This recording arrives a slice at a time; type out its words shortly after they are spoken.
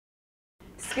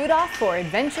Scoot off for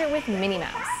adventure with Minnie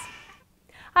Mouse.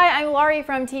 Hi, I'm Laurie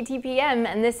from TTPM,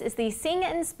 and this is the Sing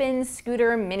and Spin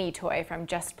Scooter Minnie toy from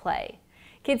Just Play.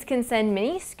 Kids can send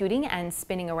Minnie scooting and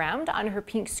spinning around on her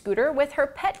pink scooter with her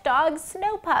pet dog,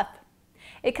 Snowpuff.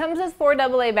 It comes with 4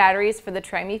 AA batteries for the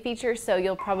Try Me feature, so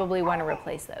you'll probably want to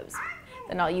replace those.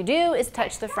 Then all you do is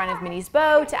touch the front of Minnie's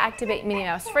bow to activate Minnie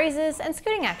Mouse phrases and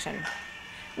scooting action.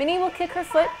 Minnie will kick her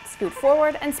foot, scoot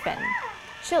forward, and spin.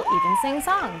 She'll even sing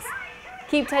songs.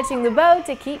 Keep touching the bow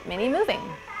to keep Minnie moving.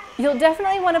 You'll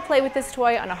definitely want to play with this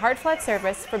toy on a hard flat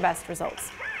surface for best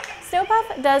results.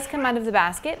 Snowpuff does come out of the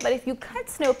basket, but if you cut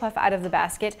Snowpuff out of the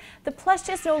basket, the plush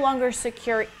is no longer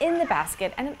secure in the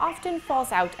basket and it often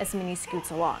falls out as Minnie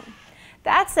scoots along.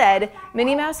 That said,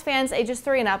 Minnie Mouse fans ages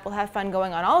 3 and up will have fun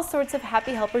going on all sorts of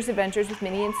Happy Helpers adventures with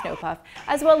Minnie and Snowpuff,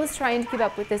 as well as trying to keep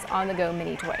up with this on-the-go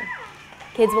Minnie toy.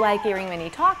 Kids will like hearing Minnie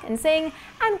talk and sing,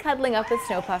 and cuddling up with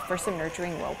Snowpuff for some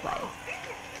nurturing role play.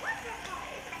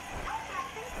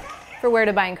 For where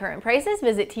to buy and current prices,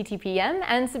 visit TTPM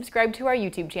and subscribe to our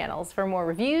YouTube channels for more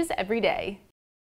reviews every day.